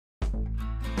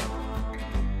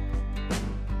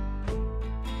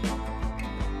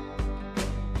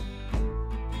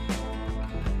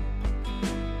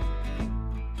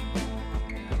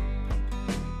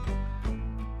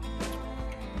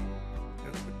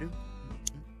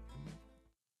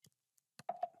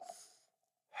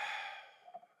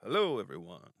Hello,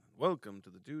 everyone. Welcome to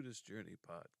the Judas Journey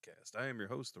podcast. I am your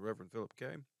host, the Reverend Philip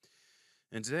K.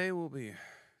 And today we'll be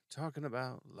talking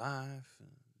about life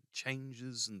and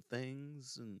changes and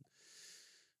things and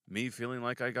me feeling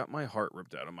like I got my heart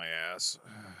ripped out of my ass.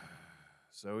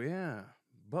 So, yeah,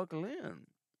 buckle in.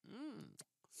 Mm.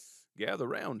 Gather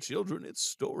round, children. It's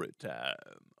story time.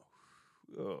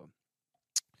 Oh.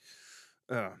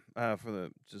 For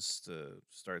the just to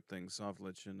start things off,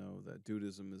 let you know that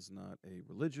Dudism is not a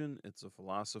religion; it's a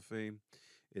philosophy.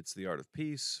 It's the art of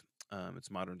peace. It's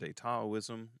modern day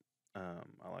Taoism.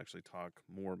 I'll actually talk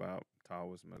more about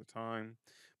Taoism at a time,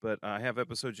 but I have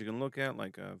episodes you can look at,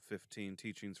 like 15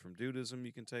 teachings from Dudism.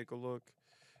 You can take a look,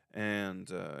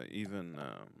 and even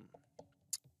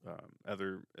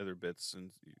other bits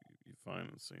and you find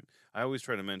and see. I always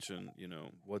try to mention,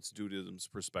 what's Dudism's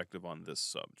perspective on this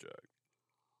subject.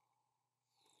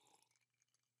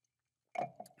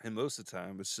 And most of the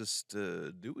time, it's just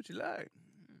do what you like.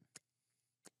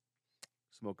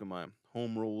 Smoking my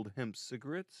home rolled hemp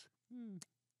cigarettes.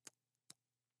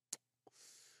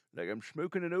 Like I'm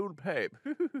smoking an old pipe.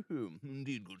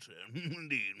 Indeed, good sir.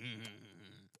 Indeed.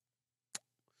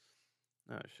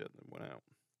 Ah, shit, that went out.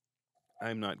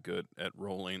 I'm not good at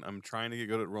rolling. I'm trying to get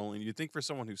good at rolling. You'd think for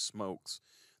someone who smokes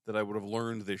that I would have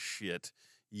learned this shit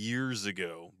years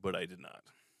ago, but I did not.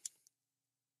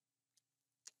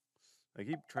 I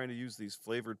keep trying to use these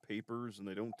flavored papers and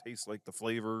they don't taste like the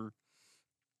flavor.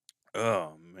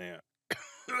 Oh, man.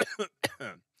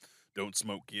 Don't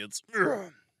smoke, kids.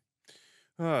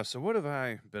 So what have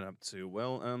I been up to?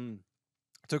 Well,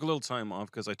 I took a little time off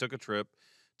because I took a trip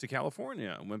to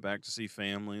California. I went back to see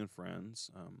family and friends.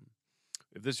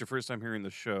 If this is your first time hearing the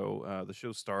show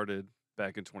started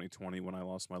back in 2020 when I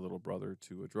lost my little brother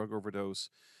to a drug overdose,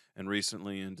 and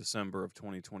recently in December of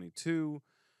 2022,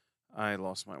 I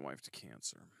lost my wife to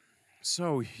cancer.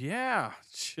 So yeah,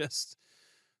 just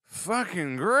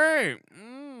fucking great.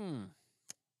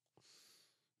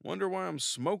 Wonder why I'm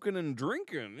smoking and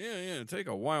drinking. Yeah, take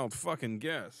a wild fucking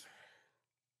guess.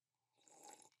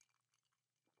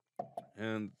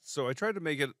 And so I tried to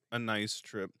make it a nice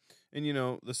trip. And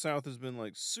the South has been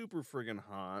like super friggin'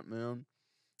 hot, man.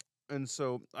 And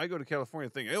so I go to California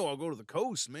thinking, oh, I'll go to the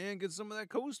coast, man, get some of that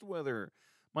coast weather.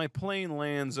 My plane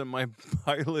lands and my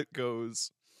pilot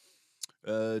goes,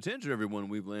 attention, everyone.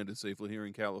 We've landed safely here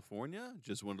in California.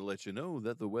 Just wanted to let you know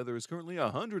that the weather is currently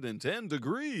 110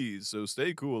 degrees, so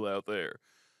stay cool out there.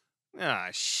 Ah,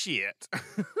 shit.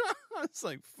 It's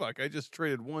like, fuck, I just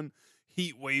traded one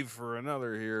heat wave for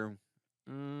another here.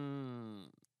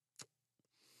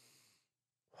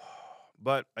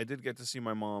 But I did get to see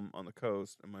my mom on the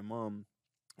coast, and my mom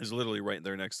is literally right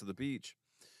there next to the beach.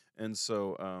 And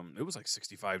so it was like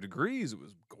 65 degrees. It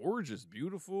was gorgeous,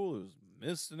 beautiful. It was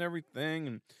mist and everything.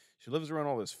 And she lives around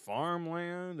all this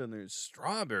farmland, and there's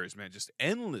strawberries, man. Just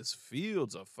endless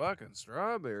fields of fucking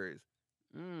strawberries.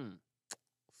 It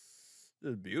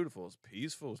was beautiful. It's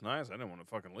peaceful. It's nice. I didn't want to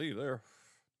fucking leave there.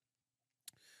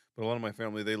 But a lot of my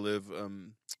family, they live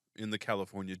in the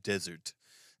California desert.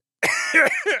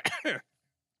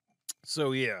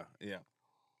 So, yeah.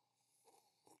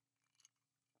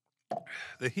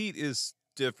 The heat is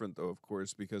different though, of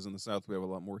course, because in the South we have a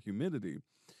lot more humidity.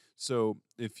 So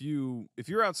if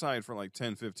you're outside for like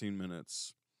 10, 15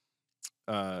 minutes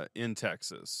in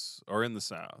Texas or in the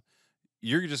South,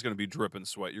 you're just going to be dripping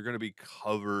sweat. You're going to be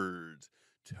covered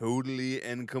totally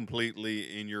and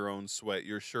completely in your own sweat.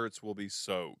 Your shirts will be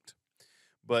soaked.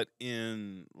 But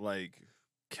in like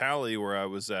Cali, where I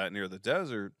was at near the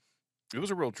desert, it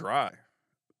was a real dry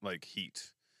like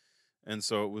heat. And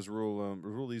so it was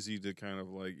real easy to kind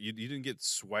of like you didn't get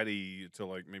sweaty till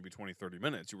like maybe 20, 30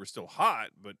 minutes. You were still hot,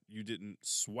 but you didn't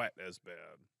sweat as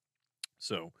bad.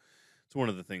 So it's one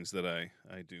of the things that I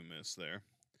do miss there.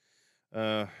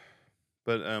 Uh,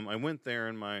 but I went there,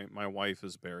 and my wife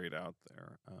is buried out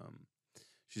there.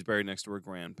 She's buried next to her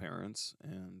grandparents,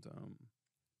 and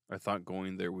I thought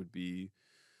going there would be,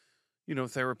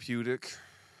 therapeutic.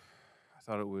 I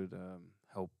thought it would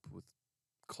help with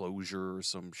closure or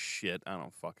some shit. I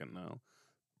don't fucking know.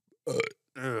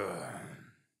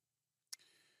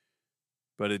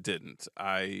 But it didn't.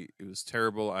 It was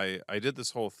terrible. I did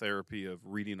this whole therapy of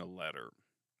reading a letter,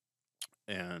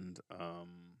 and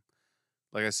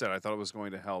like I said, I thought it was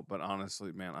going to help, but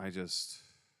honestly, man,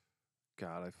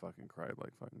 God, I fucking cried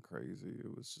like fucking crazy.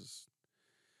 It was just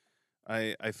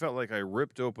I felt like I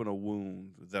ripped open a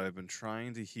wound that I've been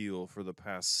trying to heal for the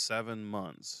past 7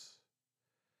 months,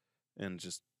 and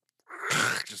just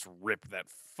ripped that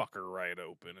fucker right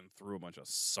open and threw a bunch of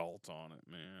salt on it,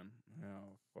 man.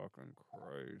 Oh, fucking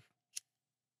Christ.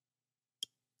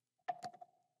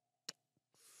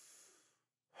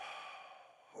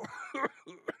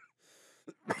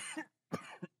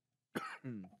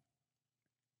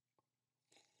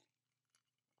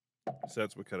 So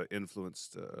that's what kind of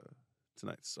influenced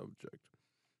tonight's subject.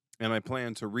 And I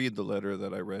plan to read the letter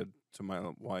that I read to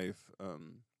my wife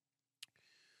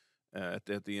at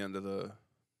the end of the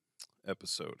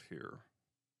episode here.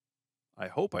 I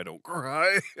hope I don't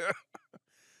cry.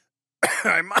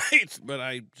 I might, but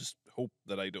I just hope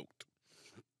that I don't.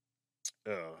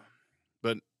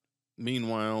 But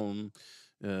meanwhile,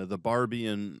 the Barbie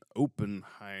and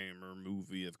Oppenheimer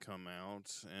movie have come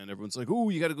out, and everyone's like, "Oh,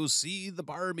 you got to go see the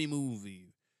Barbie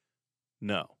movie."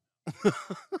 No.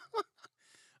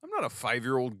 I'm not a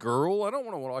 5-year-old girl. I don't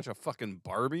want to watch a fucking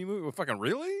Barbie movie. Fucking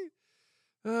really?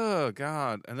 Oh,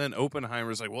 God. And then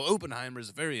Oppenheimer's like, well, Oppenheimer's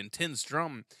a very intense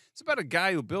drama. It's about a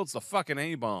guy who builds the fucking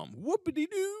A-bomb.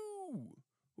 Whoopity-doo.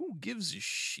 Who gives a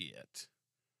shit?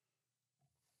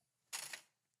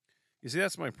 You see,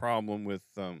 that's my problem with,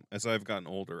 as I've gotten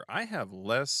older, I have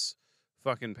less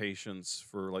fucking patience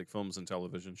for, like, films and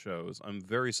television shows. I'm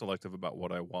very selective about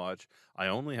what I watch. I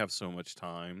only have so much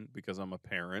time because I'm a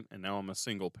parent, and now I'm a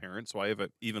single parent, so I have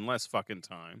even less fucking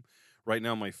time. Right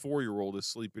now, my 4-year-old is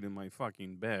sleeping in my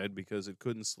fucking bed because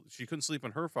she couldn't sleep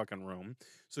in her fucking room,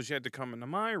 so she had to come into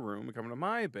my room and come into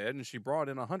my bed, and she brought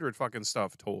in 100 fucking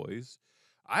stuffed toys.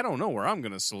 I don't know where I'm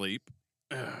gonna sleep.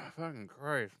 Fucking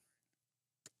Christ.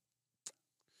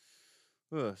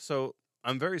 So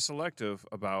I'm very selective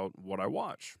about what I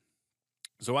watch.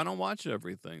 So I don't watch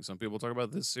everything. Some people talk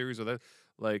about this series or that,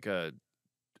 like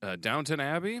Downton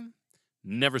Abbey.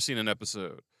 Never seen an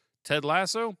episode. Ted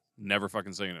Lasso. Never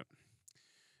fucking seen it.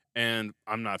 And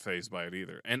I'm not fazed by it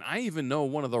either. And I even know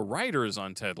one of the writers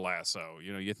on Ted Lasso.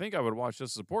 You know, you think I would watch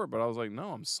this support, but I was like,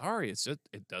 no, I'm sorry. It's just,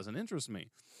 it doesn't interest me.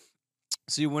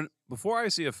 See, before I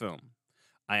see a film,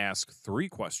 I ask 3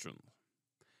 questions.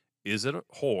 Is it a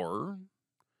horror?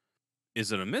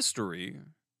 Is it a mystery?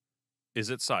 Is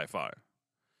it sci-fi?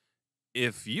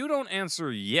 If you don't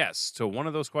answer yes to one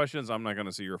of those questions, I'm not going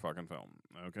to see your fucking film,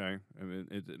 okay? I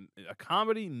mean, a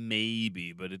comedy,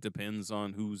 maybe, but it depends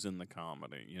on who's in the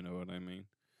comedy, you know what I mean?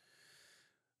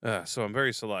 So I'm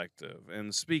very selective.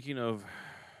 And speaking of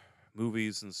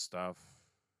movies and stuff,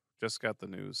 just got the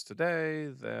news today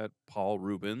that Paul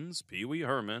Reubens, Pee Wee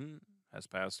Herman, has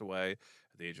passed away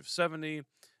at the age of 70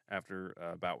 after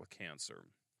a bout with cancer.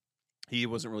 He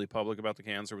wasn't really public about the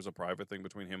cancer. It was a private thing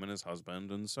between him and his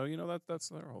husband. And so, you know, that's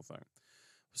their whole thing.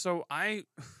 So I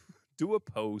do a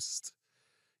post,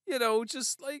 you know,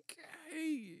 just like,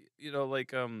 hey, you know,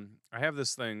 like, I have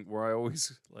this thing where I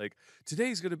always like,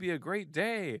 today's going to be a great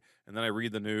day. And then I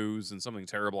read the news and something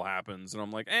terrible happens. And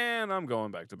I'm like, and I'm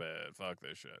going back to bed. Fuck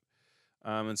this shit.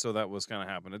 And so that was kind of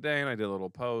happened today, and I did a little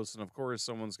post, and of course,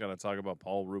 someone's got to talk about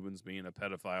Paul Reubens being a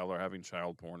pedophile or having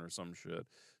child porn or some shit.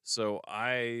 So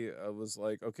I was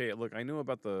like, okay, look, I knew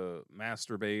about the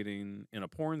masturbating in a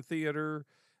porn theater,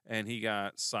 and he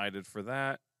got cited for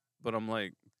that. But I'm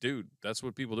like, dude, that's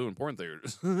what people do in porn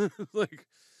theaters. Like,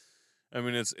 I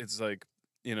mean, it's like,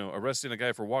 you know, arresting a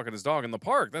guy for walking his dog in the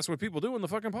park. That's what people do in the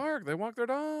fucking park. They walk their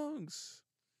dogs.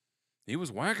 He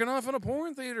was whacking off in a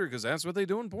porn theater because that's what they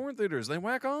do in porn theaters. They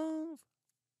whack off.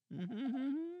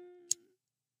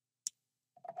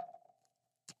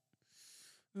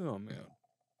 Oh, man.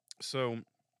 So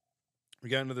we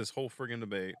got into this whole friggin'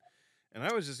 debate, and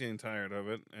I was just getting tired of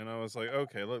it. And I was like,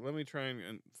 okay, let me try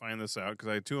and find this out because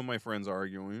I had 2 of my friends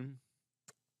arguing.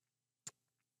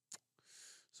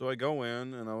 So I go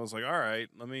in, and I was like, all right,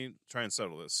 let me try and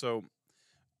settle this. So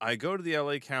I go to the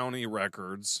LA County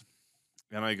records,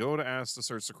 and I go to ask to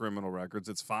search the criminal records.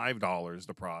 It's $5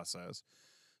 to process.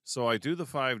 So I do the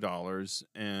 $5,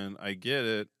 and I get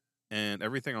it, and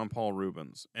everything on Paul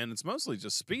Reubens. And it's mostly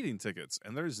just speeding tickets,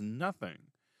 and there's nothing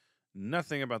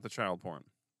about the child porn.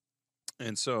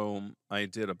 And so I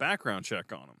did a background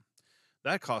check on him.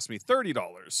 That cost me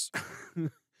 $30.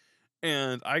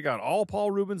 And I got all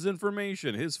Paul Reubens'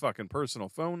 information, his fucking personal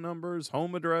phone numbers,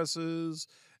 home addresses,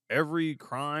 every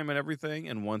crime and everything.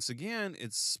 And once again,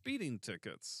 it's speeding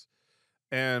tickets.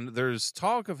 And there's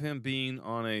talk of him being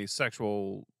on a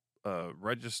sexual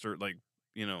register, like,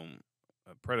 you know,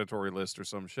 a predatory list or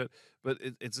some shit. But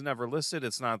it's never listed.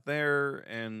 It's not there.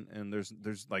 And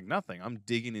there's like nothing. I'm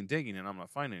digging and digging, and I'm not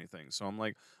finding anything. So I'm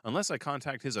like, unless I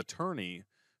contact his attorney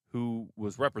who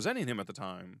was representing him at the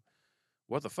time,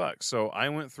 what the fuck? So I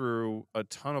went through a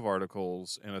ton of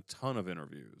articles and a ton of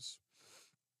interviews.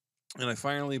 And I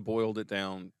finally boiled it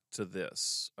down to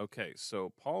this. Okay,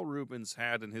 so Paul Reubens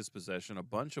had in his possession a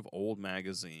bunch of old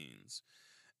magazines.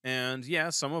 And yeah,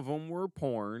 some of them were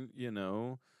porn, you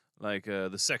know, like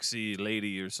The Sexy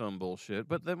Lady or some bullshit.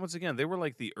 But then once again, they were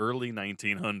like the early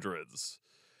 1900s.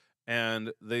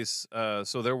 And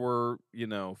so there were, you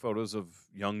know, photos of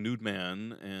young nude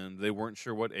men, and they weren't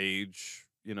sure what age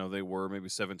they were maybe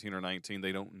 17 or 19.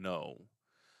 They don't know.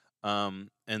 And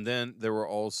then there were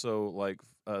also like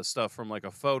stuff from like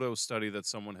a photo study that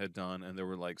someone had done, and there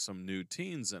were like some nude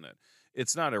teens in it.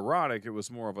 It's not erotic. It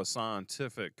was more of a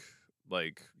scientific,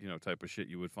 like, type of shit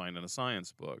you would find in a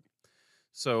science book.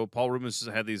 So Paul Rubens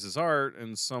just had these as art,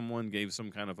 and someone gave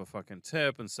some kind of a fucking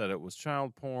tip and said it was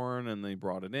child porn, and they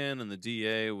brought it in, and the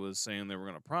DA was saying they were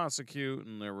going to prosecute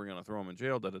and they were going to throw him in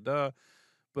jail, da da da.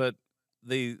 But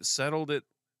they settled it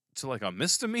to like a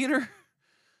misdemeanor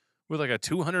with like a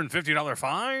 $250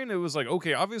 fine. It was like,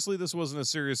 okay, obviously this wasn't as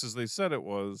serious as they said it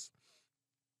was.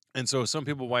 And so some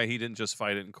people, why he didn't just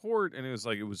fight it in court, and it was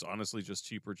like, it was honestly just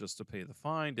cheaper just to pay the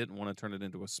fine, didn't want to turn it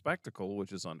into a spectacle,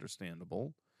 which is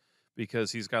understandable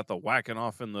because he's got the whacking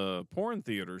off in the porn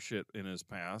theater shit in his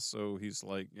past. So he's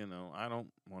like, I don't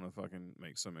want to fucking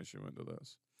make some issue into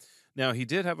this. Now, he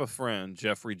did have a friend,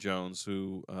 Jeffrey Jones,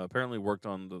 who apparently worked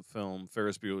on the film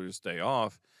Ferris Bueller's Day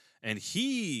Off, and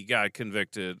he got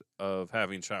convicted of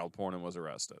having child porn and was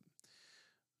arrested.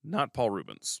 Not Paul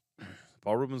Rubens.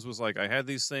 Paul Rubens was like, I had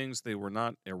these things. They were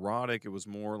not erotic. It was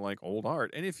more like old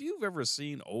art. And if you've ever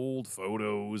seen old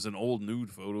photos and old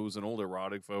nude photos and old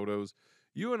erotic photos,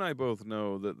 you and I both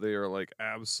know that they are like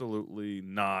absolutely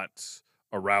not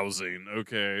arousing.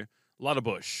 Okay. A lot of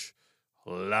bush. A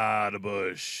lot of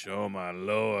bush. Oh my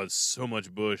Lord. So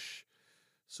much bush.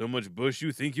 So much bush,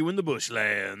 you think you in the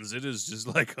bushlands. It is just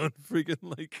like unfreaking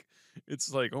like,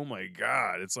 it's like, oh my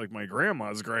God. It's like my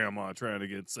grandma's grandma trying to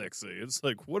get sexy. It's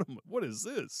like, what is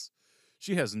this?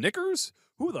 She has knickers?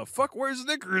 Who the fuck wears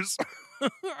knickers?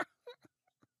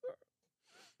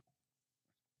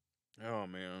 Oh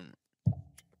man.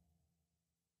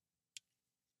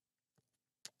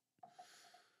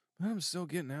 But I'm still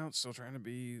getting out, still trying to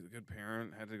be a good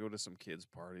parent. Had to go to some kids'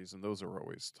 parties, and those are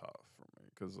always tough for me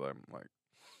because I'm like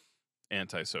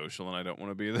antisocial and I don't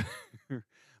want to be there.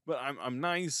 But I'm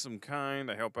nice, I'm kind,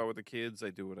 I help out with the kids, I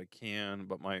do what I can.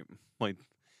 But my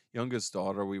youngest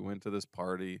daughter, we went to this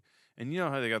party, and you know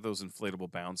how they got those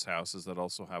inflatable bounce houses that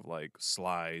also have like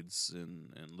slides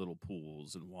and little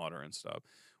pools and water and stuff.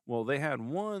 Well, they had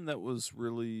one that was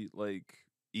really like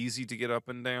easy to get up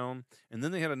and down, and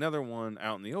then they had another one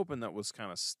out in the open that was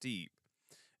kind of steep.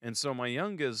 And so my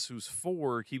youngest, who's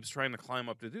 4, keeps trying to climb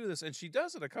up to do this, and she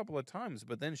does it a couple of times,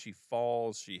 but then she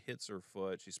falls, she hits her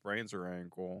foot, she sprains her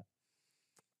ankle.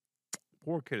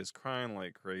 Poor kid is crying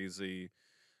like crazy.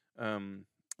 Um,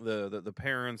 the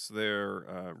parents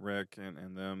there, Rick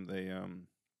and them,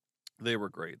 they were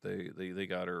great. They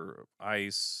got her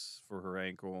ice for her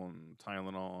ankle and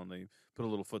Tylenol, and they put a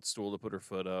little footstool to put her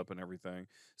foot up and everything.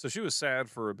 So she was sad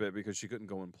for a bit because she couldn't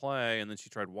go and play, and then she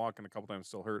tried walking a couple times,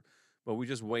 still hurt. But we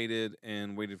just waited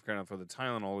and waited for kind of for the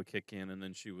Tylenol to kick in, and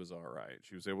then she was all right.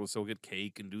 She was able to still get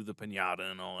cake and do the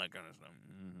pinata and all that kind of stuff.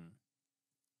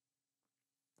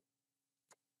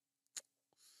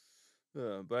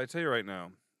 But I tell you right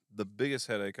now, the biggest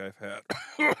headache I've had,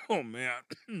 oh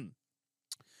man,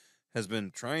 has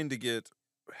been trying to get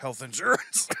health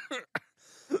insurance.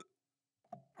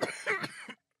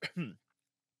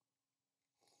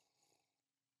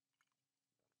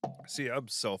 See, I'm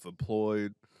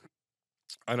self-employed.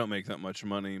 I don't make that much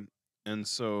money. And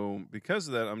so because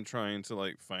of that, I'm trying to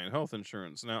like find health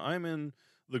insurance. Now, I'm in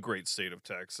the great state of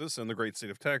Texas, and the great state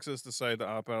of Texas decided to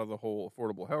opt out of the whole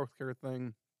affordable health care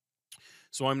thing.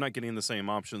 So I'm not getting the same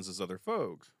options as other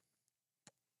folks.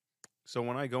 So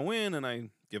when I go in and I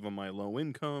give them my low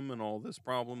income and all this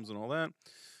problems and all that,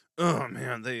 oh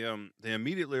man, they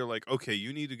immediately are like, okay,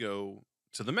 you need to go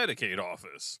to the Medicaid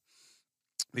office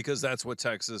because that's what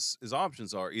Texas's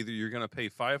options are. Either you're going to pay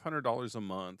 $500 a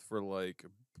month for like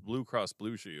Blue Cross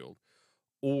Blue Shield,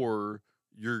 or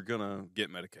you're going to get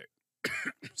Medicaid.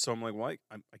 So I'm like, well,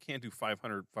 I can't do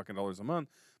 500 fucking dollars a month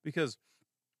because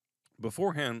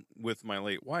beforehand with my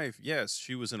late wife, yes,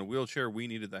 she was in a wheelchair. We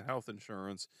needed that health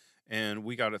insurance, and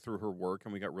we got it through her work,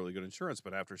 and we got really good insurance.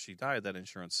 But after she died, that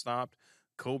insurance stopped.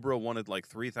 Cobra wanted like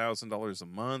 $3,000 a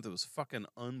month. It was fucking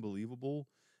unbelievable.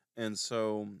 And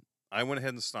so I went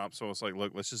ahead and stopped. So I was like,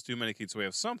 look, let's just do Medicaid so we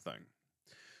have something.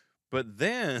 But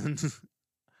then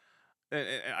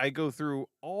I go through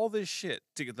all this shit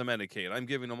to get the Medicaid. I'm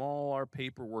giving them all our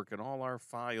paperwork and all our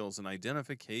files and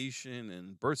identification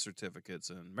and birth certificates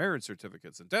and marriage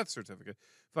certificates and death certificate,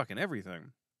 fucking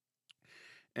everything.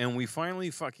 And we finally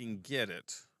fucking get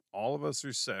it. All of us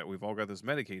are set. We've all got this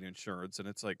Medicaid insurance, and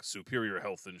it's like Superior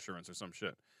Health Insurance or some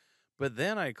shit. But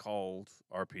then I called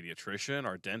our pediatrician,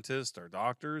 our dentist, our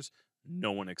doctors.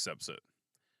 No one accepts it.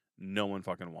 No one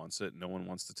fucking wants it. No one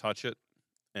wants to touch it.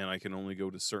 And I can only go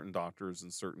to certain doctors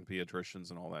and certain pediatricians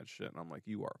and all that shit. And I'm like,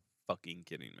 you are fucking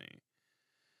kidding me.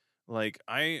 Like,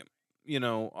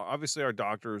 obviously our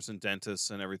doctors and dentists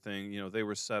and everything, they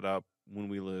were set up when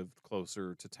we lived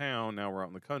closer to town. Now we're out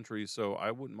in the country, so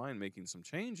I wouldn't mind making some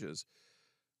changes.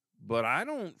 But I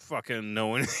don't fucking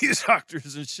know any of these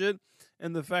doctors and shit.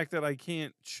 And the fact that I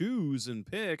can't choose and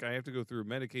pick, I have to go through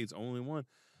Medicaid's only one.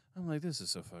 I'm like, this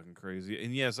is so fucking crazy.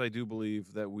 And yes, I do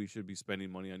believe that we should be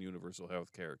spending money on universal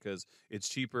health care because it's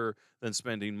cheaper than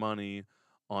spending money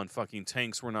on fucking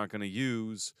tanks we're not going to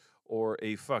use or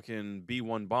a fucking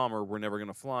B-1 bomber we're never going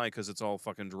to fly because it's all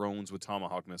fucking drones with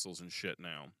Tomahawk missiles and shit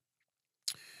now.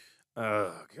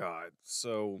 Oh, God.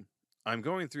 So I'm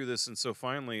going through this, and so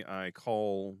finally I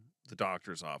call the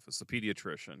doctor's office, the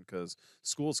pediatrician, because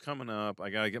school's coming up. I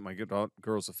got to get my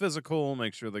girls a physical,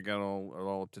 make sure they got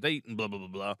all up to date, and blah, blah, blah,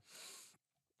 blah.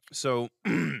 So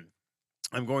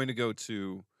I'm going to go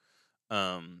to,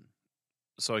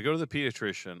 so I go to the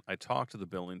pediatrician. I talk to the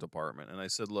billing department, and I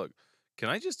said, look, can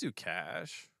I just do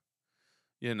cash?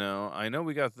 I know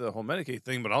we got the whole Medicaid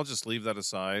thing, but I'll just leave that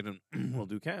aside, and we'll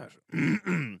do cash.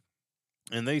 And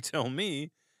they tell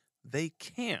me they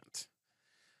can't.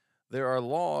 There are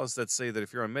laws that say that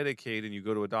if you're on Medicaid and you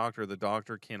go to a doctor, the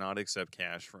doctor cannot accept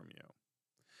cash from you.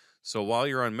 So while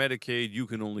you're on Medicaid, you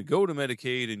can only go to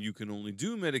Medicaid and you can only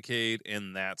do Medicaid,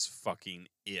 and that's fucking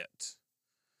it.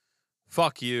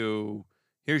 Fuck you.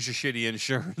 Here's your shitty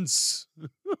insurance.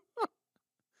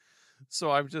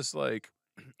 So I'm just like,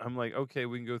 okay,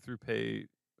 we can go through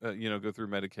go through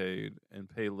Medicaid and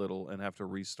pay little and have to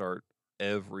restart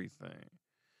everything.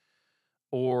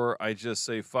 Or I just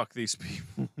say, fuck these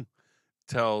people,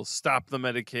 stop the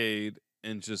Medicaid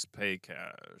and just pay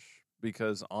cash.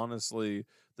 Because honestly,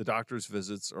 the doctor's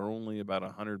visits are only about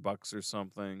 $100 or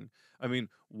something. I mean,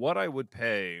 what I would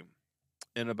pay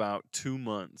in about 2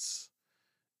 months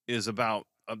is about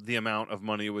the amount of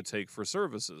money it would take for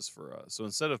services for us. So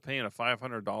instead of paying a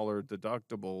 $500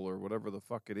 deductible or whatever the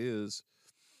fuck it is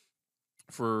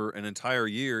for an entire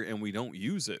year and we don't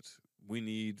use it, we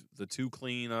need the 2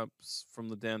 cleanups from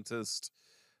the dentist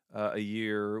a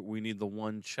year. We need the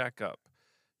 1 checkup.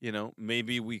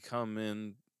 Maybe we come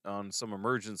in on some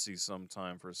emergency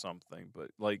sometime for something, but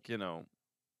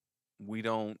we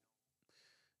don't,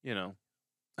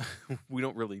 we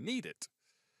don't really need it.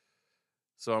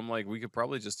 So I'm like, we could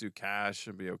probably just do cash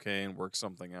and be okay and work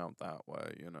something out that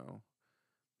way,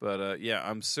 But yeah,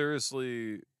 I'm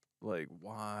seriously like,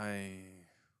 why?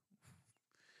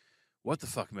 What the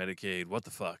fuck, Medicaid? What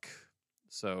the fuck?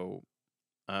 So,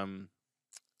 I'm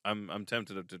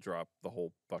tempted to drop the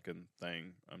whole fucking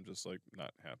thing. I'm just like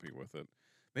not happy with it.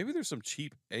 Maybe there's some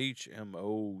cheap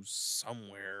HMO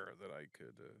somewhere that I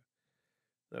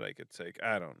could take.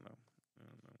 I don't know.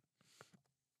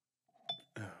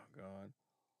 Oh God.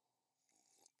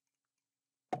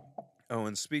 Oh,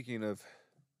 and speaking of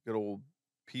good old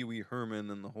Pee Wee Herman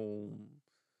and the whole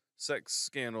sex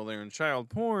scandal there and child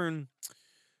porn,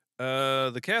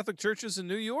 the Catholic churches in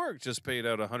New York just paid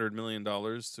out $100 million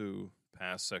to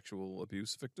past sexual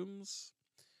abuse victims.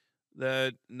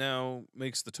 That now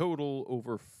makes the total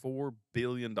over $4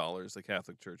 billion the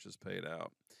Catholic Church has paid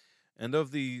out. And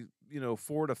of the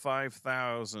 4,000 to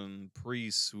 5,000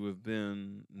 priests who have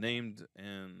been named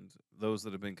and those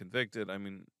that have been convicted, I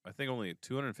mean, I think only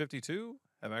 252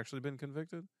 have actually been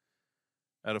convicted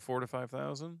out of 4,000 to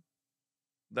 5,000.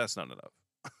 That's not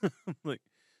enough. Like,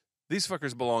 these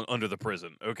fuckers belong under the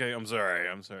prison. Okay, I'm sorry.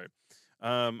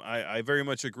 I very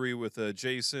much agree with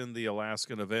Jason, the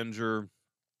Alaskan Avenger.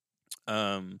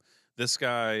 This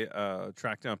guy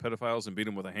tracked down pedophiles and beat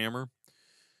them with a hammer.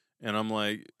 And I'm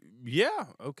like, yeah,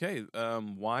 okay.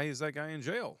 Why is that guy in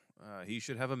jail? He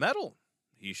should have a medal.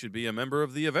 He should be a member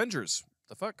of the Avengers.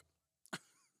 The fuck?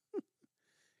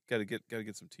 Gotta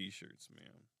get some t-shirts,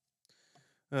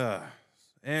 man.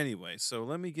 Anyway, so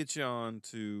let me get you on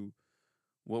to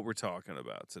what we're talking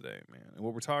about today, man. And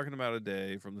what we're talking about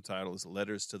today from the title is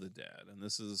Letters to the Dead. And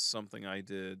this is something I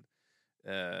did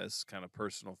as kind of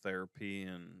personal therapy,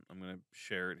 and I'm going to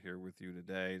share it here with you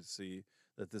today to see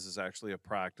that this is actually a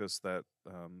practice that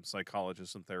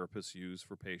psychologists and therapists use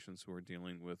for patients who are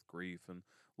dealing with grief and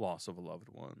loss of a loved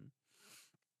one.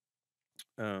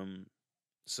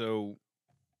 So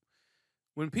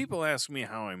when people ask me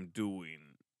how I'm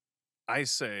doing, I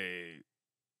say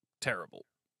terrible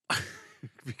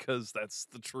because that's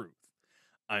the truth.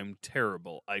 I'm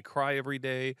terrible. I cry every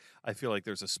day. I feel like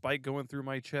there's a spike going through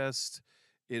my chest.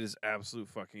 It is absolute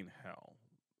fucking hell.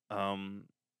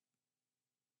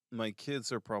 My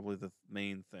kids are probably the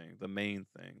main thing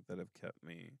that have kept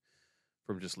me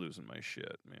from just losing my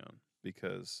shit, man,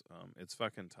 because it's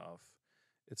fucking tough.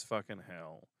 It's fucking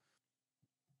hell.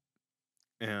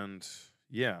 And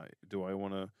yeah, do I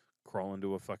want to Crawl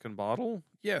into a fucking bottle?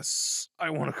 Yes, I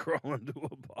want to crawl into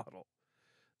a bottle.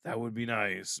 That would be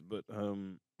nice, but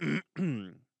I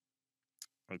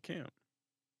can't.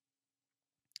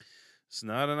 It's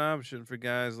not an option for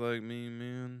guys like me,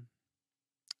 man.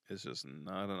 It's just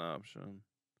not an option.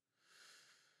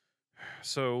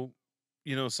 So,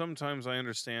 sometimes I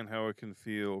understand how it can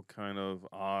feel kind of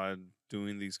odd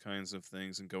doing these kinds of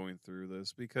things and going through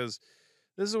this, because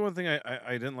this is one thing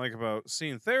I didn't like about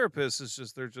seeing therapists is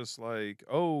just they're just like,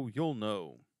 oh, you'll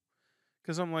know.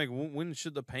 Because I'm like, when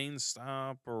should the pain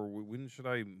stop, or when should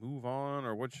I move on,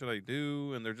 or what should I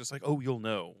do? And they're just like, oh, you'll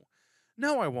know.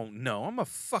 No, I won't know. I'm a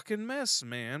fucking mess,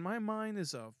 man. My mind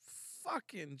is a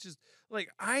fucking just like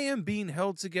I am being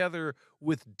held together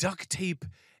with duct tape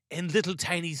and little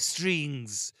tiny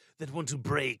strings that want to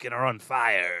break and are on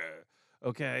fire.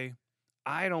 Okay?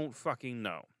 I don't fucking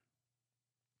know.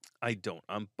 I don't.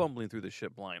 I'm bumbling through the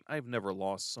shit blind. I've never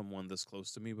lost someone this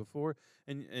close to me before.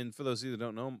 And for those of you that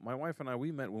don't know, my wife and I,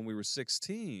 we met when we were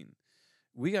 16.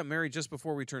 We got married just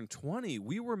before we turned 20.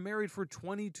 We were married for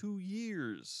 22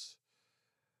 years.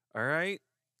 All right?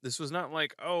 This was not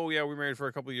like, oh, yeah, we married for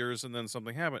a couple of years and then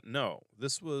something happened. No,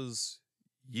 this was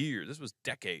years. This was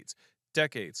decades.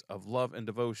 Decades of love and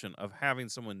devotion, of having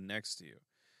someone next to you.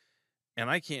 And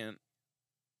I can't,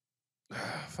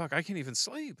 I can't even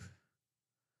sleep.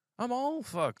 I'm all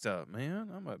fucked up, man.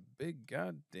 I'm a big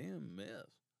goddamn mess.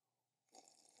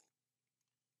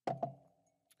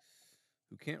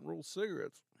 Who can't roll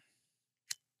cigarettes?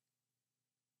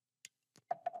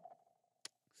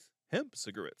 Hemp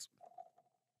cigarettes.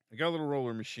 I got a little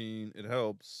roller machine. It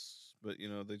helps, but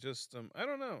they just I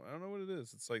don't know. I don't know what it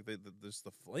is. It's like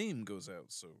the flame goes out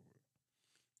so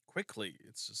quickly.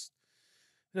 It's just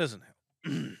it doesn't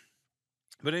help.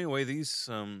 But anyway, this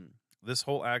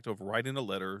whole act of writing a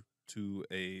letter to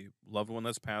a loved one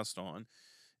that's passed on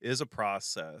is a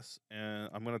process, and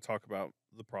I'm going to talk about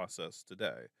the process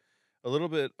today. A little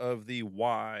bit of the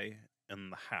why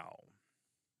and the how.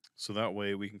 So that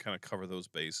way we can kind of cover those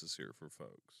bases here for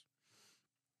folks.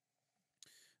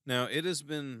 Now, it has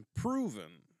been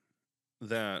proven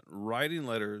that writing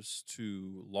letters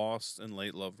to lost and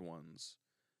late loved ones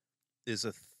is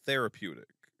a therapeutic.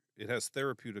 It has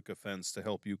therapeutic effects to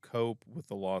help you cope with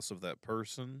the loss of that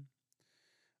person.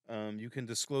 You can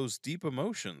disclose deep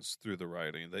emotions through the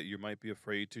writing that you might be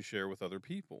afraid to share with other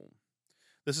people.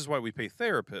 This is why we pay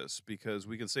therapists, because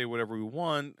we can say whatever we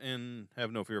want and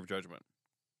have no fear of judgment.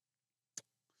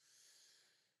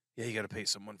 Yeah, you got to pay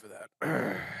someone for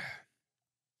that.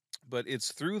 But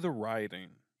it's through the writing,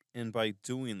 and by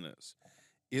doing this,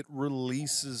 it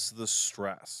releases the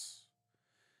stress.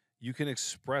 You can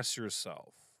express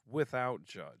yourself without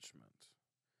judgment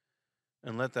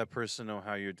and let that person know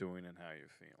how you're doing and how you're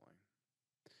feeling.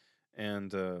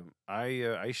 And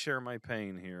I share my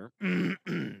pain here.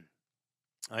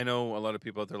 I know a lot of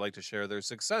people out there like to share their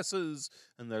successes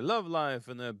and their love life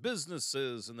and their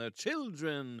businesses and their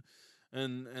children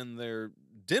and their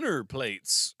dinner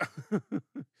plates.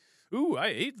 Ooh, I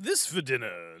ate this for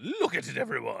dinner. Look at it,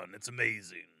 everyone. It's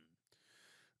amazing.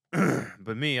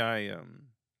 But me, I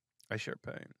share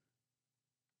pain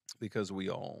because we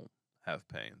all have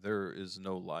pain. There is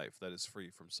no life that is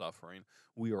free from suffering.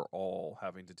 We are all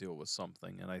having to deal with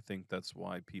something, and I think that's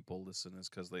why people listen, is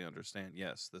because they understand,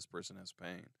 yes, this person has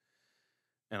pain.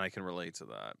 And I can relate to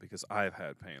that because I've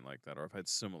had pain like that, or I've had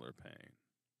similar pain.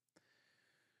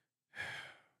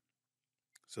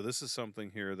 So this is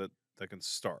something here that can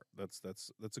start. That's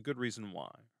a good reason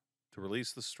why, to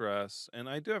release the stress. And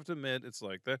I do have to admit, it's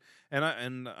like that.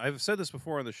 And I've said this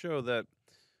before on the show, that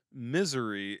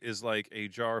misery is like a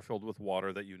jar filled with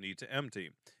water that you need to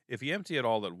empty. If you empty it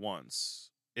all at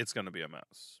once, it's going to be a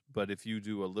mess. But if you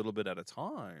do a little bit at a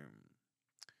time,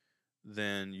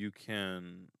 then you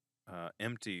can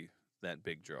empty that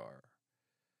big jar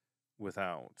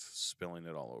without spilling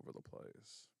it all over the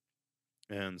place.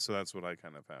 And so that's what I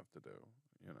kind of have to do.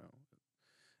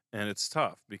 And it's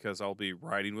tough because I'll be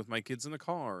riding with my kids in the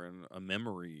car and a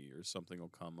memory or something will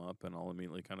come up and I'll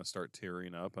immediately kind of start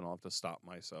tearing up and I'll have to stop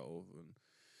myself, and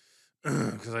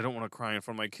because I don't want to cry in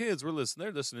front of my kids.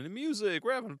 They're listening to music,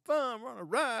 we're having fun, we're on a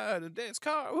ride and dance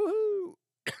car, woohoo!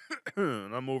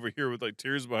 And I'm over here with like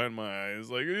tears behind my eyes,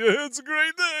 like, yeah, it's a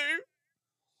great day.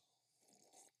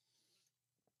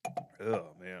 Oh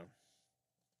man.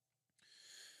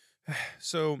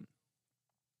 So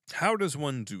how does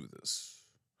one do this?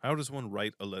 How does one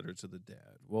write a letter to the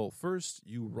dad? Well, first,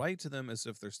 you write to them as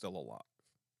if they're still alive.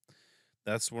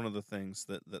 That's one of the things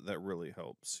that really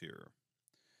helps here.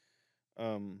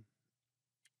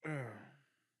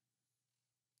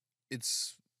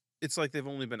 It's like they've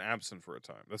only been absent for a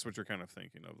time. That's what you're kind of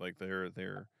thinking of. Like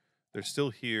they're They're still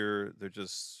here.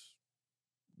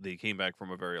 They came back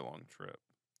from a very long trip.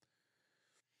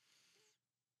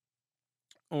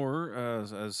 Or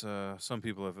as some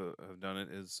people have done it,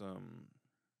 is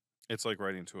it's like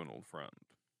writing to an old friend,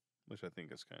 which I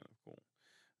think is kind of cool.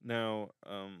 Now,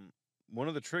 one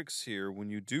of the tricks here when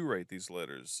you do write these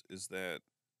letters is that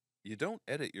you don't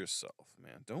edit yourself,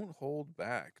 man. Don't hold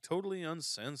back. Totally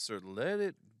uncensored. Let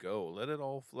it go. Let it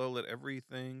all flow. Let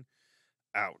everything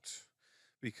out.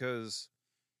 Because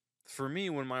for me,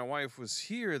 when my wife was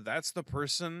here, that's the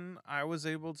person I was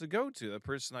able to go to. The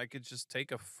person I could just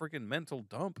take a freaking mental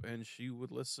dump and she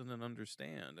would listen and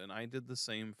understand. And I did the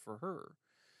same for her.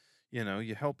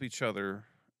 You help each other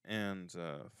and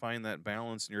find that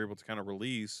balance, and you're able to kind of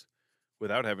release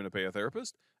without having to pay a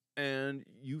therapist. And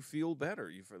you feel better.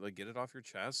 You feel like get it off your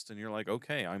chest, and you're like,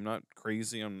 okay, I'm not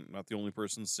crazy. I'm not the only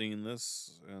person seeing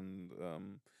this, and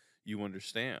you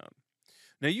understand.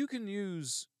 Now you can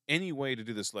use any way to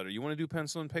do this letter. You want to do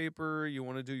pencil and paper, you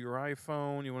want to do your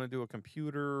iPhone, you want to do a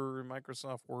computer,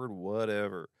 Microsoft Word,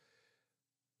 whatever.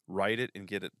 Write it and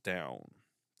get it down.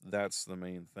 That's the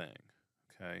main thing.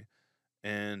 Okay?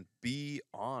 And be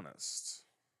honest.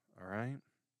 All right?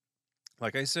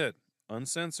 Like I said,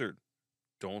 uncensored.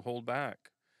 Don't hold back.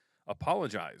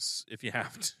 Apologize if you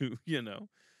have to.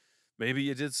 Maybe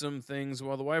you did some things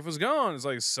while the wife was gone. It's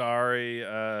like, sorry.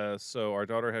 So our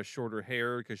daughter has shorter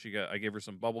hair because I gave her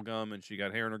some bubble gum and she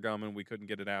got hair in her gum and we couldn't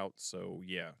get it out. So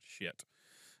yeah, shit.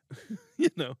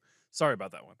 Sorry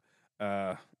about that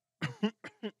one.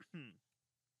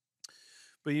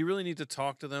 But you really need to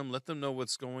talk to them, let them know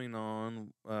what's going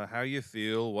on, how you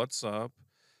feel, what's up,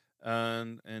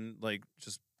 and like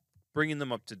just bringing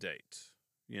them up to date,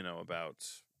 about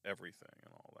everything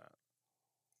and all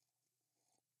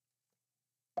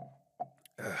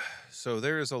that. So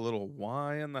there is a little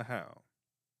why and the how.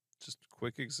 Just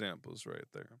quick examples right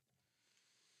there.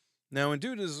 Now in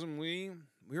Dudism,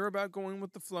 we're about going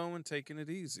with the flow and taking it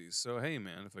easy. So hey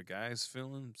man, if a guy's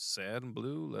feeling sad and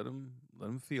blue, let him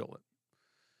feel it.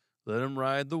 Let him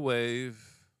ride the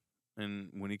wave, and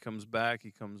when he comes back,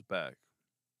 he comes back.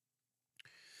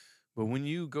 But when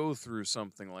you go through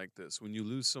something like this, when you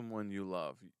lose someone you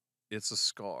love, it's a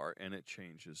scar and it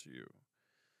changes you.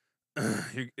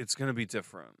 It's going to be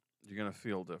different. You're going to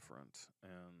feel different,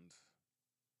 and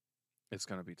it's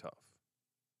going to be tough.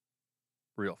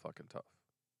 Real fucking tough.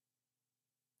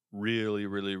 Really,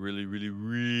 really, really, really,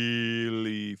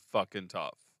 really fucking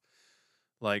tough.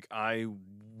 Like, I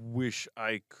wish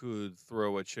I could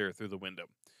throw a chair through the window.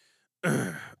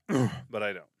 But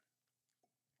I don't.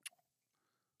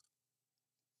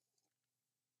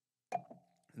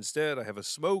 Instead, I have a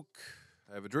smoke,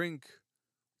 I have a drink.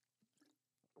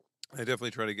 I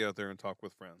definitely try to get out there and talk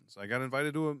with friends. I got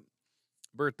invited to a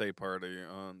birthday party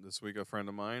on this week, a friend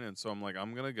of mine, and so I'm like,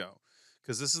 I'm going to go.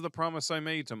 Because this is the promise I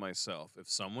made to myself. If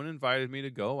someone invited me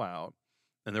to go out,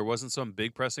 and there wasn't some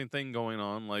big pressing thing going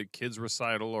on, like kids'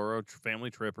 recital or a family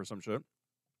trip or some shit,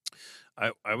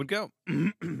 I would go.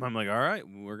 I'm like, all right,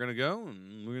 we're going to go,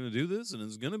 and we're going to do this, and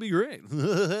it's going to be great.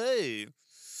 Hey.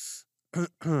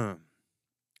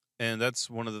 And that's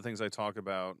one of the things I talk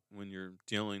about when you're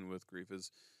dealing with grief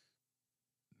is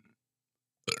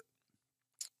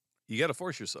you got to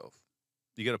force yourself.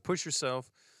 You got to push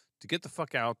yourself to get the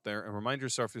fuck out there and remind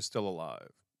yourself you're still alive.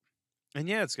 And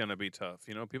yeah, it's going to be tough.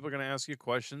 People are going to ask you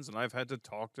questions, and I've had to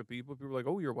talk to people. People are like,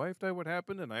 oh, your wife died? What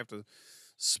happened? And I have to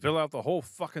spill out the whole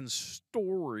fucking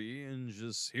story and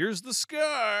just, here's the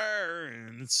scar,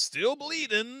 and it's still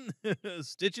bleeding.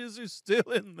 Stitches are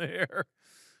still in there.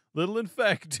 Little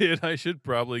infected. I should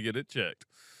probably get it checked.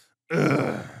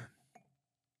 Ugh.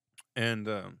 And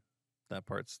that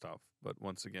part's tough. But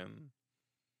once again,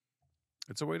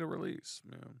 it's a way to release,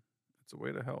 man. It's a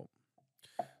way to help.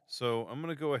 So I'm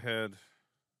going to go ahead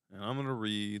and I'm going to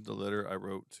read the letter I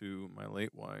wrote to my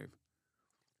late wife.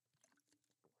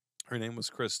 Her name was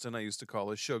Kristen. I used to call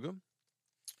her Sugar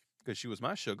because she was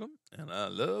my sugar, and I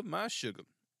love my sugar.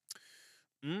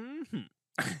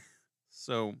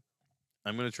 So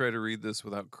I'm going to try to read this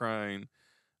without crying.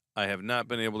 I have not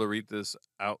been able to read this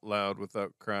out loud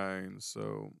without crying,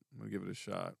 so I'm going to give it a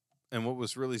shot. And what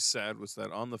was really sad was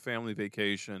that on the family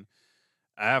vacation,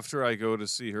 after I go to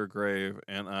see her grave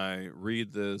and I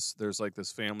read this, there's like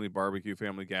this family barbecue,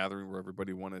 family gathering where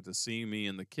everybody wanted to see me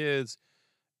and the kids.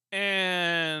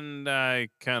 And I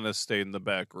kind of stayed in the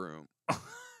back room.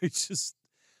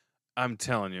 I'm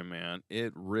telling you, man,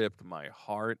 it ripped my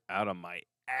heart out of my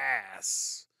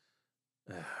ass.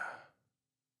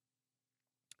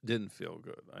 Didn't feel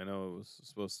good. I know it was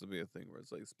supposed to be a thing where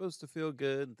it's like supposed to feel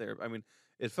good. I mean,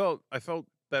 I felt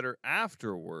better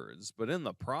afterwards, but in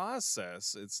the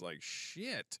process, it's like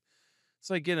shit. It's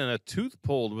like getting a tooth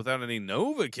pulled without any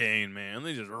Novocaine, man.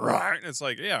 They just right. And it's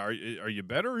like, yeah, are you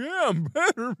better? Yeah, I'm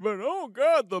better, but oh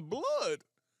god, the blood.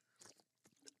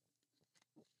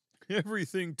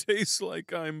 Everything tastes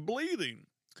like I'm bleeding.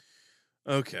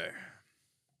 Okay,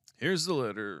 here's the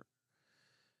letter.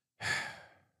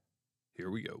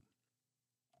 Here we go.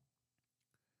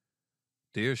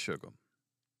 Dear Sugar,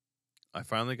 I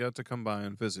finally got to come by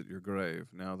and visit your grave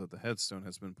now that the headstone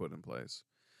has been put in place.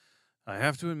 I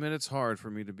have to admit it's hard for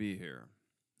me to be here.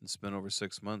 It's been over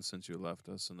 6 months since you left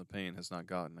us, and the pain has not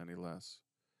gotten any less.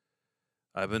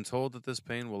 I've been told that this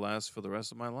pain will last for the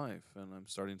rest of my life, and I'm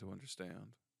starting to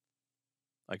understand.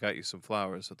 I got you some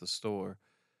flowers at the store.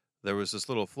 There was this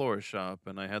little florist shop,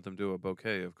 and I had them do a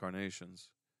bouquet of carnations.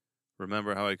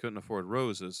 Remember how I couldn't afford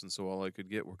roses, and so all I could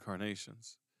get were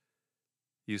carnations.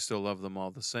 You still love them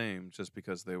all the same, just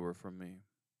because they were from me.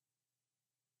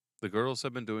 The girls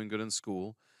have been doing good in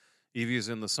school. Evie's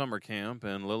in the summer camp,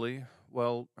 and Lily,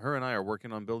 well, her and I are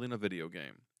working on building a video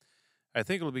game. I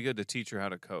think it'll be good to teach her how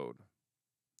to code.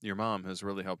 Your mom has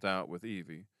really helped out with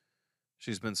Evie.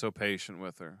 She's been so patient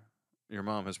with her. Your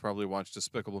mom has probably watched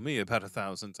Despicable Me about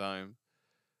 1,000 times.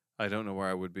 I don't know where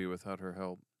I would be without her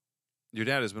help. Your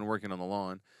dad has been working on the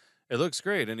lawn. It looks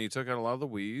great, and he took out a lot of the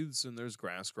weeds, and there's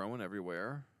grass growing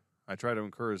everywhere. I try to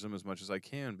encourage him as much as I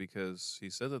can because he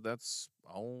said that that's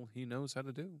all he knows how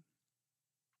to do.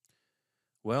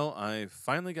 Well, I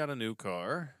finally got a new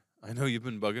car. I know you've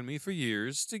been bugging me for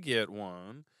years to get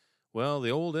one. Well,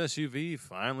 the old SUV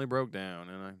finally broke down,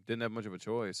 and I didn't have much of a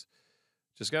choice.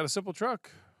 Just got a simple truck,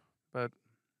 but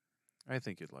I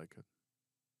think you'd like it.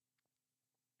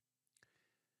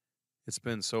 It's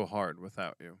been so hard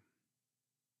without you.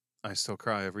 I still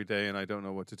cry every day, and I don't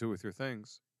know what to do with your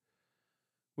things.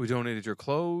 We donated your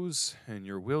clothes, and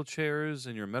your wheelchairs,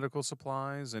 and your medical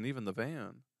supplies, and even the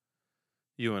van.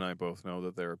 You and I both know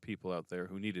that there are people out there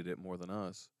who needed it more than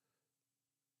us.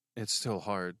 It's still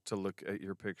hard to look at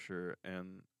your picture,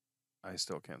 and I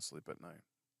still can't sleep at night.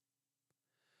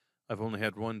 I've only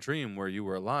had one dream where you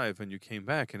were alive and you came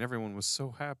back, and everyone was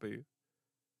so happy.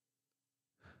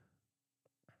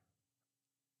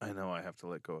 I know I have to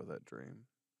let go of that dream.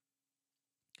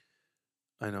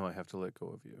 I know I have to let go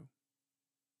of you.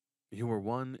 You were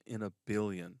one in a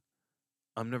billion.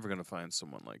 I'm never going to find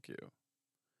someone like you.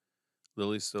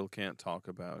 Lily still can't talk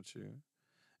about you.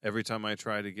 Every time I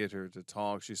try to get her to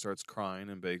talk, she starts crying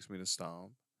and begs me to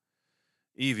stop.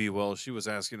 Evie, well, she was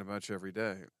asking about you every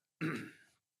day.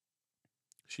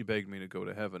 She begged me to go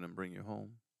to heaven and bring you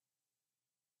home.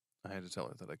 I had to tell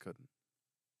her that I couldn't.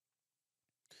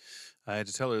 I had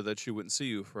to tell her that she wouldn't see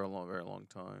you for a very long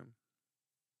time.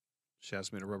 She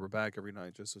asked me to rub her back every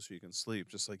night just so she can sleep,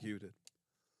 just like you did.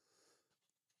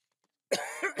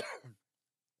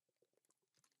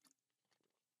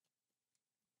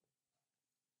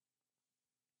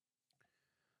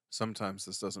 Sometimes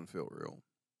this doesn't feel real.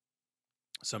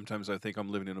 Sometimes I think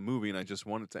I'm living in a movie and I just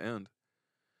want it to end.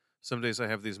 Some days I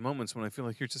have these moments when I feel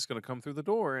like you're just going to come through the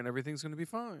door and everything's going to be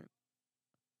fine.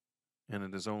 And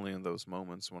it is only in those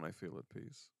moments when I feel at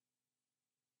peace.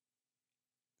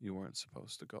 You weren't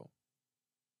supposed to go.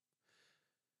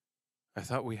 I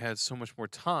thought we had so much more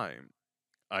time.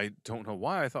 I don't know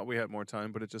why I thought we had more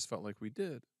time, but it just felt like we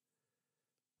did.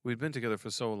 We'd been together for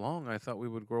so long, I thought we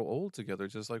would grow old together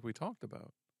just like we talked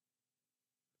about.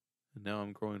 And now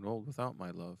I'm growing old without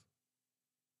my love,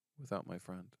 without my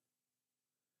friend.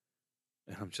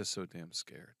 And I'm just so damn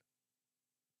scared.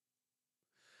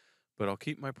 But I'll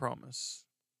keep my promise.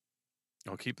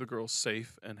 I'll keep the girls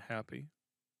safe and happy.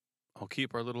 I'll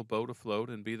keep our little boat afloat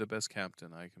and be the best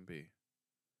captain I can be.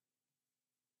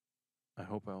 I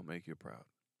hope I'll make you proud.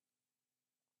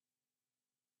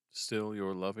 Still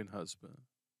your loving husband,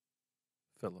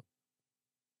 Philip.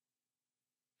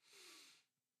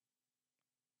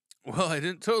 Well, I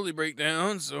didn't totally break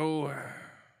down, so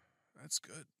that's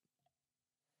good.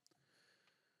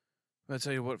 But I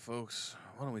tell you what, folks,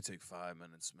 why don't we take 5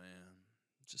 minutes, man?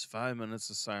 Just 5 minutes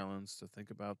of silence to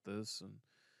think about this, and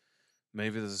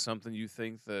maybe this is something you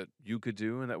think that you could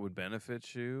do and that would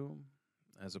benefit you.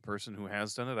 As a person who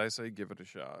has done it, I say give it a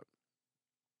shot.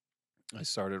 I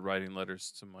started writing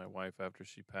letters to my wife after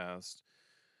she passed,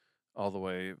 all the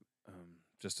way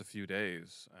just a few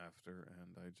days after,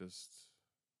 and I just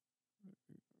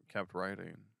kept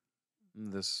writing.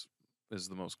 This is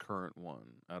the most current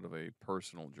one out of a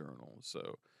personal journal,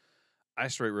 so I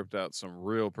straight ripped out some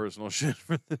real personal shit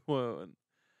for the one.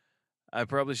 I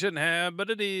probably shouldn't have,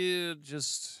 but I did.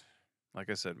 Just like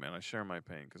I said, man, I share my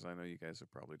pain because I know you guys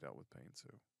have probably dealt with pain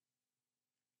too.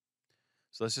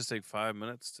 So let's just take 5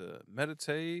 minutes to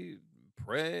meditate,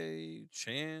 pray,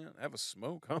 chant, have a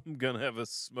smoke. I'm gonna have a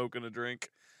smoke and a drink.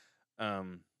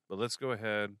 But let's go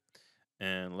ahead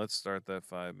and let's start that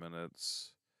 5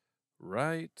 minutes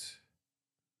right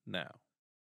now.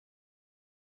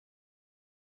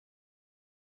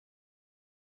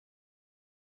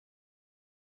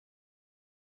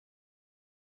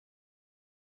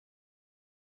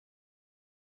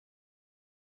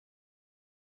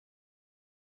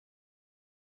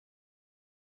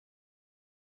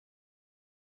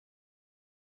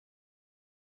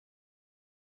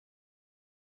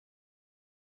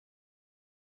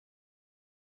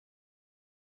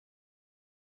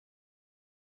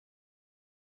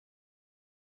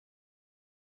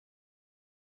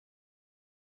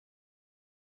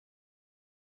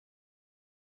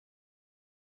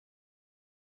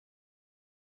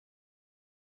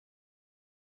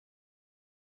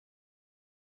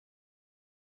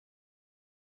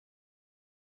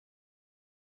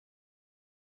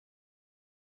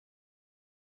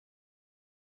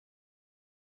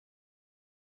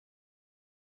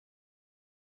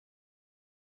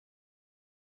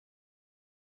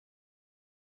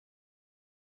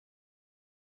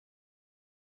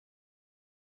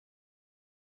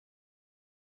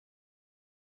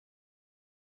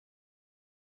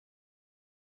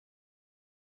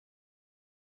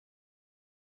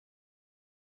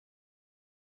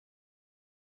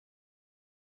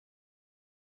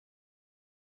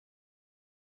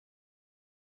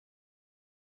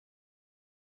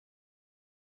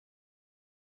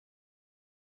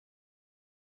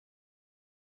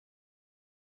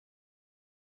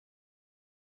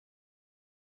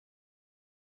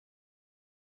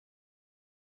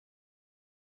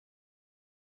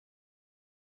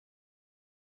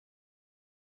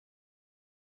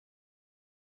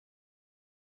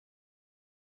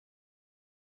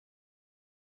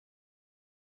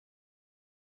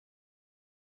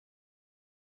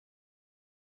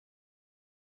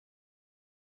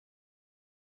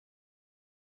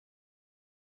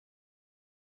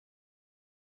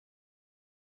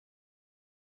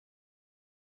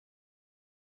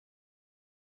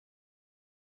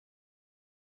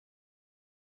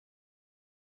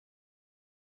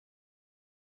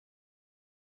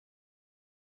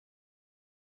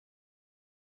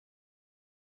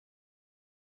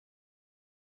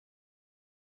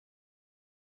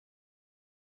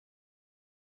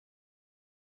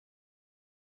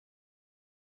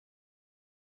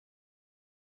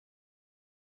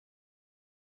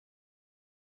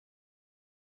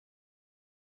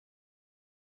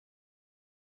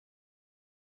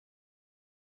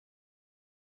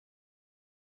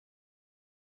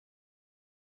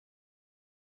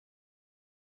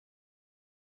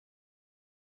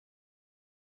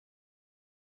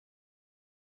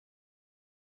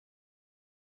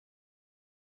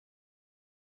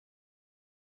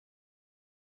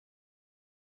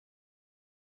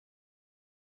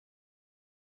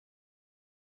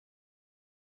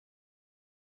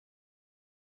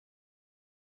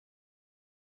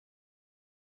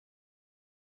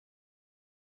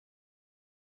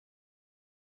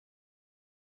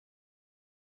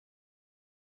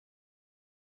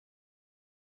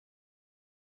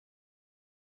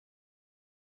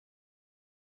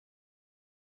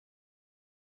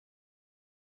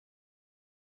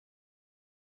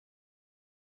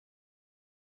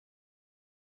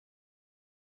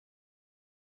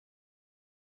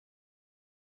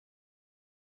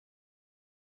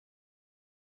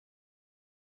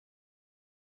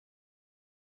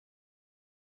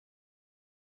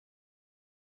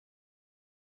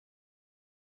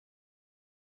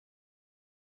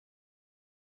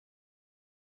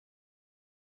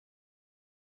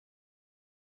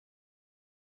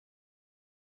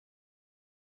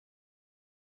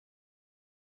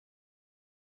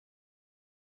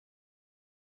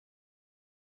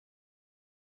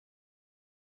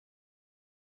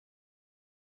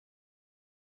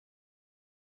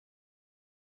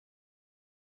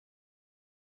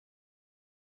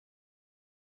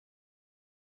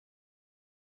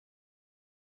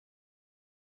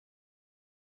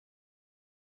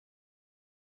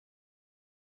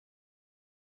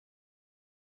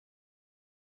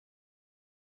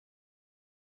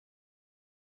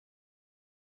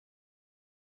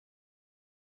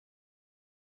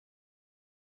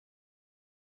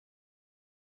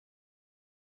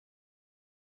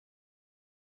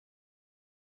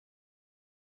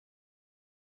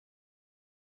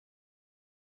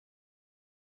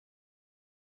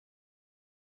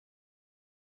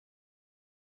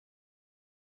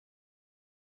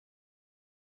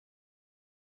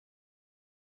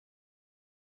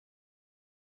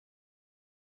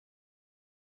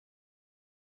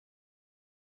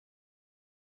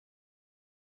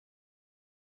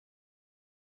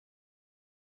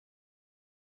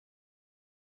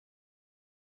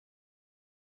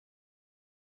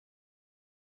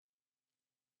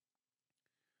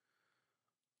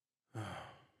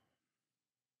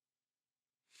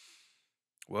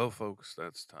 Well, folks,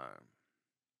 that's time.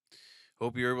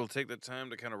 Hope you're able to take that time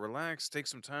to kind of relax, take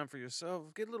some time for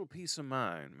yourself, get a little peace of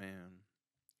mind, man.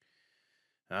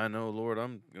 I know, Lord,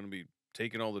 I'm going to be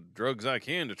taking all the drugs I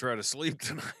can to try to sleep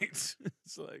tonight.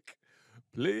 It's like,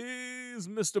 please,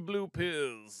 Mr. Blue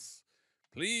Pills.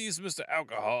 Please, Mr.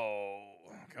 Alcohol.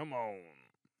 Come on.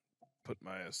 Put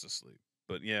my ass to sleep.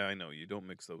 But yeah, I know, you don't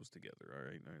mix those together, all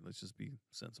right? All right, let's just be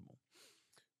sensible.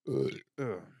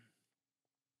 Ugh.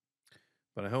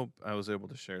 But I hope I was able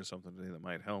to share something today that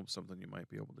might help, something you might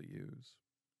be able to use.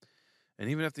 And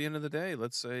even at the end of the day,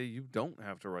 let's say you don't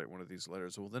have to write one of these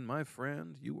letters. Well, then, my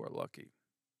friend, you are lucky.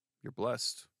 You're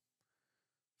blessed.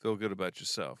 Feel good about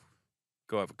yourself.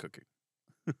 Go have a cookie.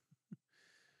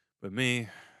 But me,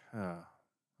 I'm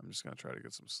just going to try to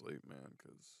get some sleep, man,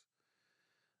 because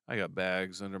I got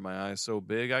bags under my eyes so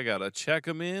big, I got to check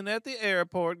them in at the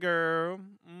airport, girl.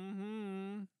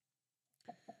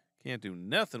 Can't do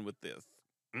nothing with this.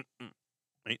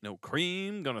 Ain't no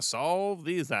cream gonna solve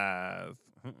these eyes.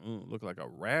 Look like a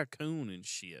raccoon and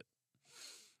shit.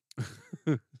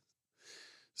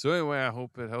 So anyway, I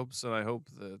hope it helps, and I hope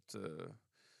that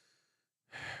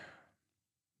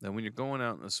that when you're going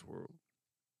out in this world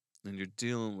and you're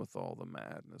dealing with all the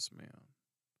madness, man,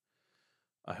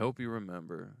 I hope you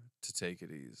remember to take it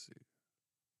easy,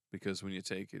 because when you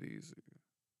take it easy,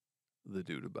 the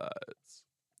dude abides.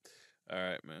 All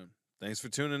right, man. Thanks for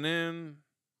tuning in.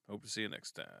 Hope to see you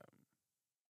next time.